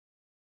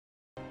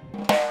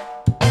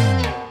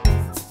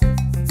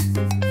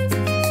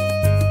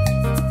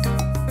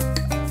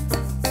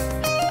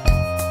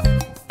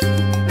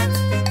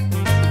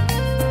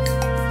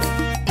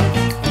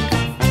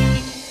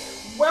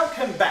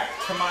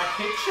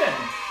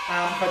question.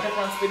 Hope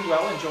everyone's been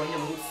well, enjoying your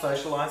little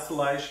social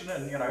isolation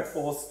and, you know,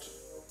 forced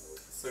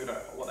pseudo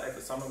holiday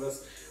for some of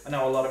us. I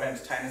know a lot of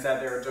entertainers out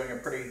there are doing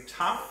it pretty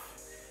tough.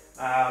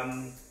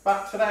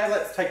 But today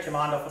let's take your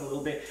mind off it a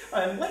little bit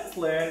and let's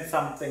learn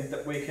something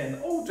that we can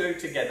all do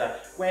together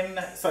when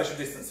social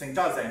distancing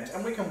does end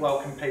and we can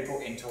welcome people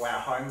into our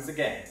homes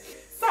again.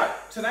 So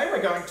today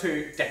we're going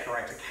to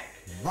decorate a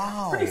cake.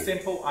 Wow! Pretty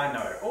simple, I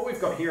know. All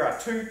we've got here are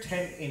two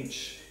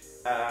 10-inch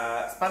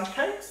sponge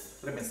cakes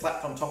that have been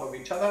slapped on top of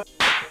each other.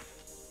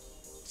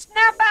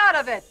 Snap out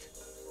of it!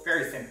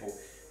 Very simple.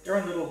 They're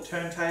on a little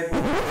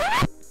turntable.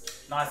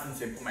 Nice and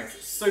simple, makes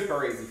it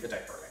super easy for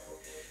decorating.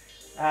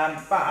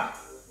 But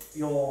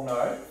you all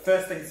know,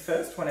 first things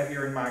first, whenever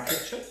you're in my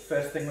kitchen,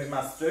 first thing we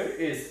must do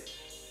is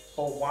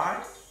pour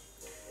wine.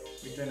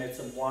 We do need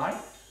some wine.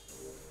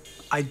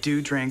 I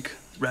do drink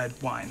red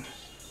wine.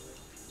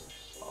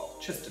 Oh,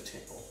 just a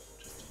tipple.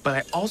 But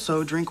I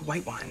also drink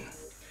white wine.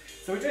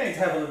 So we do need to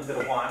have a little bit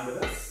of wine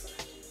with us.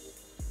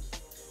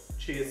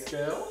 Cheers,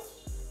 girls.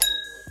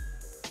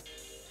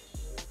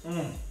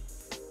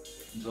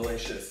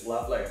 Delicious,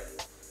 lovely.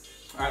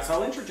 Alright, so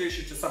I'll introduce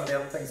you to some of the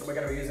other things that we're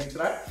going to be using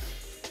today.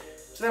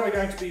 Today we're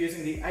going to be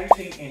using the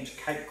 18-inch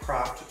Cake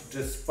Craft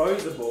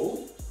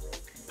disposable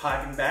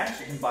piping bags.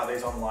 You can buy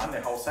these online,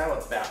 they're wholesale.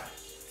 It's about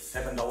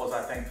 $7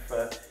 I think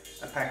for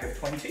a pack of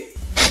 20.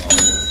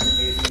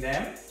 I'm using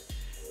them.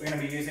 We're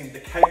going to be using the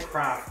Cake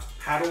Craft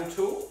paddle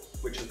tool,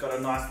 which has got a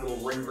nice little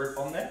ring grip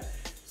on there.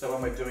 So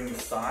when we're doing the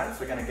sides,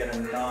 we're going to get a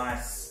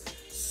nice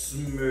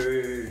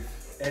smooth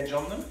edge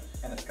on them,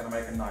 and it's going to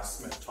make a nice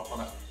smooth top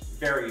on it.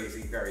 Very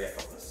easy, very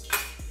effortless.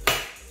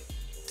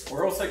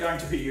 We're also going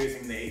to be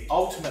using the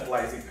ultimate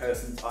lazy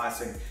person's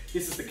icing.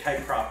 This is the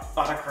Cake Craft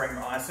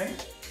buttercream icing.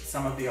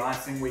 Some of the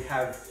icing we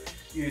have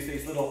used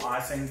these little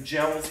icing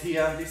gels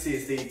here. This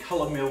is the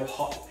Colour Mill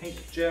Hot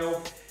Pink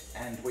gel,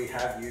 and we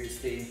have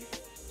used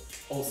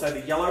also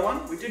the yellow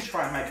one. We did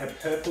try and make a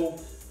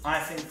purple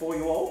icing for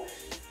you all,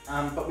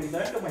 but we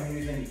learned that when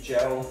using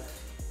gel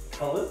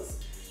colours,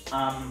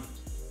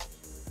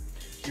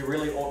 you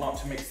really ought not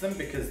to mix them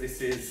because this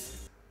is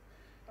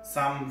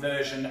some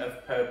version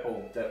of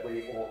purple that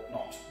we ought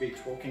not be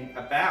talking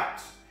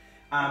about.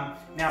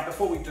 Now,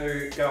 before we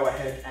do go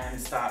ahead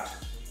and start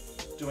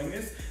doing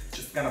this,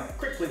 just gonna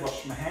quickly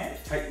wash my hands,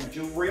 take my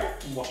jewellery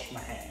off and wash my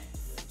hands.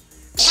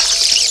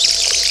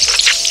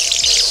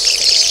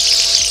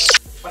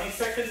 20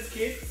 seconds,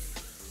 kids.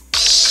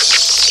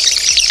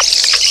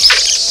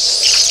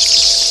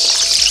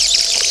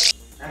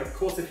 And of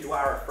course, if you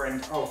are a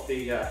friend of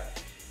the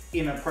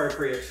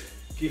Inappropriate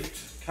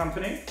Gift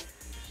Company,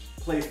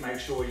 please make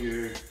sure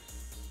you,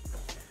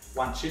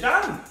 once you're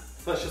done.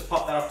 So let's just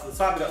pop that off to the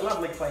side. We've got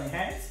lovely clean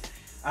hands.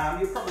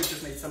 You'll probably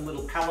just need some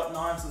little palette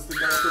knives as we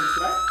go through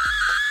today.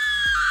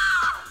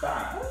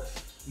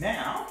 But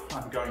now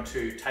I'm going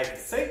to take a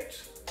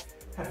seat,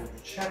 have a little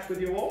chat with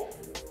you all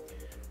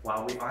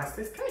while we ice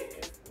this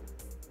cake.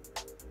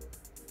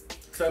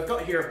 So I've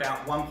got here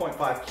about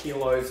 1.5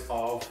 kilos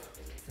of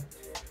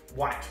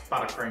white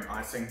buttercream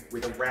icing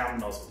with a round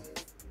nozzle.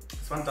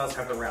 This one does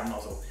have the round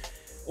nozzle.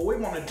 All we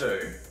want to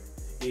do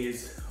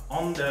is,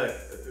 on the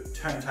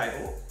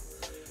turntable,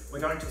 we're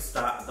going to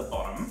start at the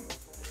bottom,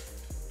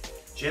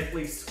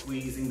 gently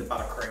squeezing the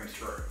buttercream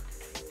through,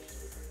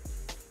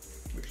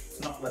 which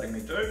it's not letting me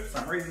do for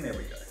some reason. There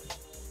we go.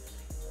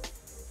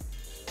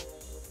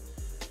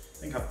 I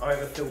think I've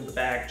overfilled the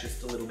bag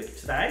just a little bit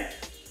today.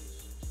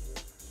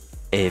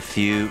 A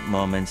few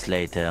moments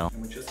later.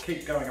 And we just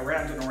keep going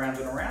around and around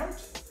and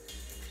around.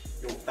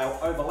 They'll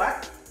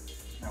overlap.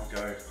 They'll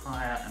go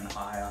higher and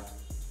higher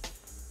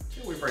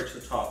till we've reached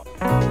the top.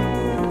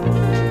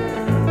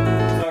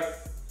 So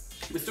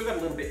we've still got a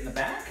little bit in the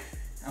back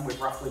and we've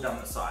roughly done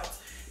the sides.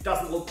 It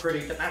doesn't look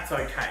pretty, but that's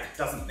okay. It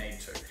doesn't need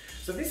to.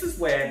 So this is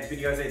where the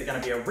video is either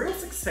going to be a real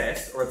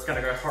success or it's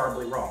going to go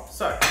horribly wrong.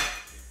 So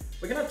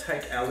we're going to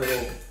take our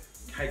little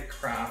Cake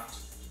Craft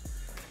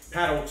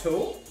paddle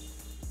tool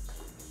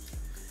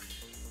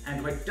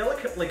and we're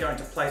delicately going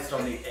to place it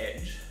on the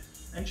edge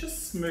and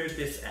just smooth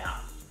this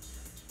out.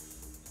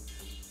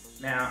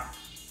 Now,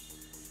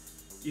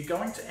 you're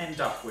going to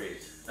end up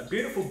with a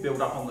beautiful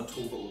build-up on the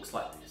tool that looks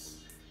like this.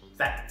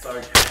 That's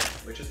okay.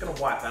 We're just going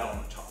to wipe that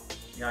on the top.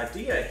 The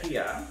idea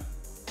here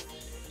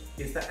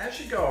is that as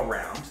you go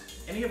around,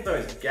 any of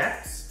those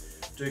gaps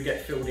do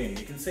get filled in.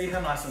 You can see how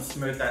nice and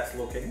smooth that's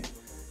looking,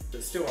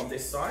 but still on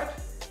this side,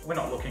 we're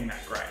not looking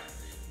that great.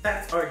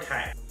 That's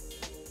okay.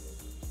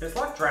 It's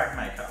like drag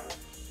makeup.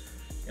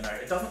 You know,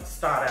 it doesn't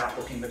start out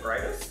looking the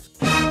greatest.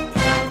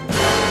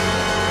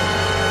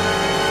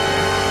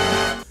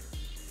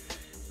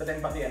 But then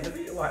by the end of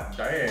it, you're like,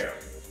 damn.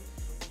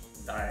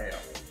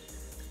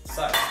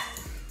 So,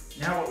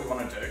 now what we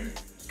want to do is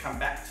come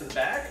back to the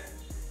bag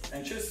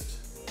and just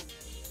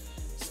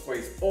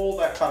squeeze all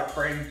that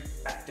buttercream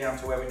back down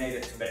to where we need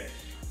it to be.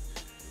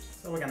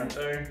 So what we're going to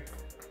do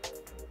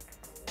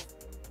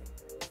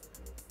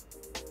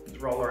is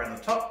roll around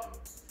the top.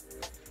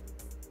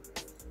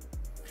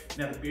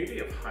 Now the beauty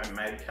of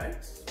homemade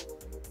cakes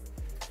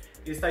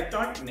is they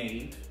don't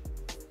need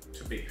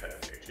to be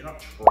perfect. You're not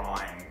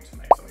trying to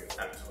make something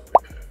absolutely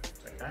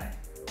perfect, okay?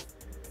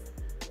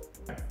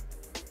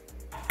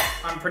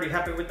 I'm pretty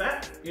happy with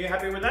that. You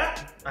happy with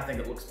that? I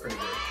think it looks pretty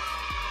good.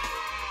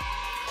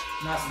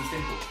 Nice and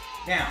simple.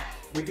 Now,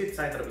 we did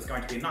say that it was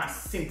going to be a nice,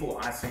 simple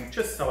icing,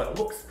 just so it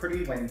looks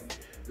pretty when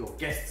your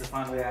guests are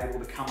finally able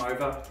to come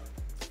over.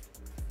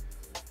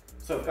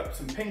 So we've got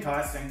some pink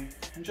icing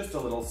and just a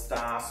little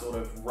star sort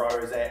of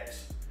rosette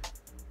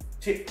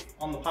tip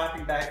on the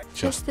piping bag.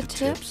 Just the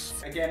tips?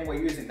 Again,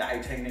 we're using the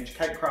 18-inch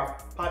Cake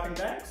Craft piping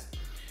bags.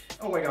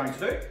 All we're going to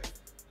do,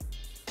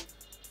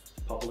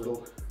 pop a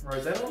little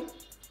rosette on,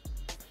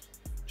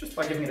 just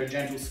by giving it a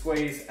gentle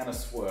squeeze and a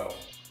swirl.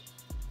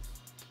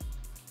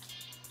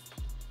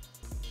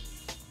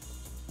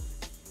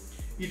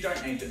 You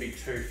don't need to be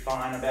too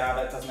fine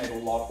about it, doesn't need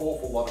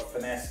awful lot of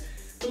finesse.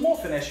 The more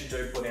finesse you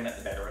do put in it,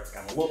 the better it's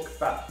going to look,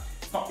 but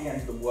it's not the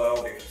end of the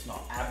world if it's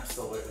not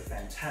absolutely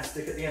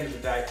fantastic. At the end of the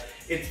day,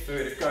 it's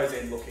food, it goes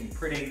in looking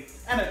pretty,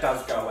 and it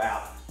does go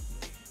out.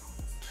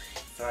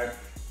 So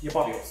your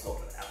body will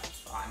sort it out, it's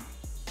fine.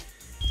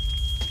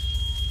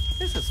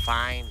 This is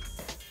fine.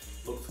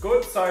 Looks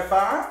good so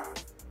far.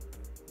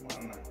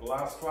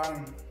 Last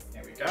one,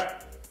 there we go.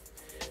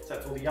 So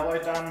that's all the yellow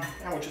done,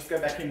 and we'll just go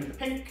back in with the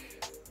pink.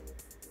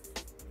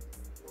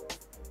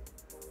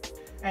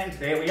 And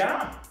there we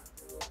are.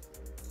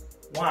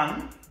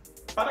 One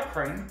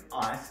buttercream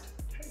iced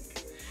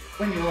cake.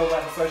 When you're all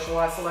out of social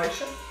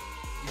isolation,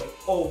 you're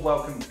all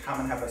welcome to come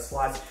and have a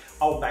slice.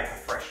 I'll bake a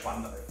fresh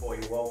one for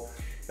you all.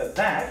 But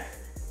that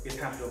is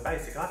how to do a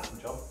basic icing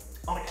job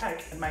on a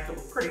cake and make it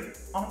look pretty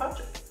on a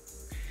budget.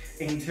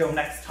 Until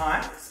next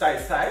time,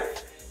 stay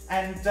safe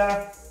and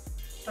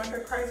don't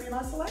go crazy in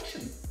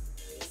isolation.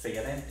 See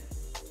you then.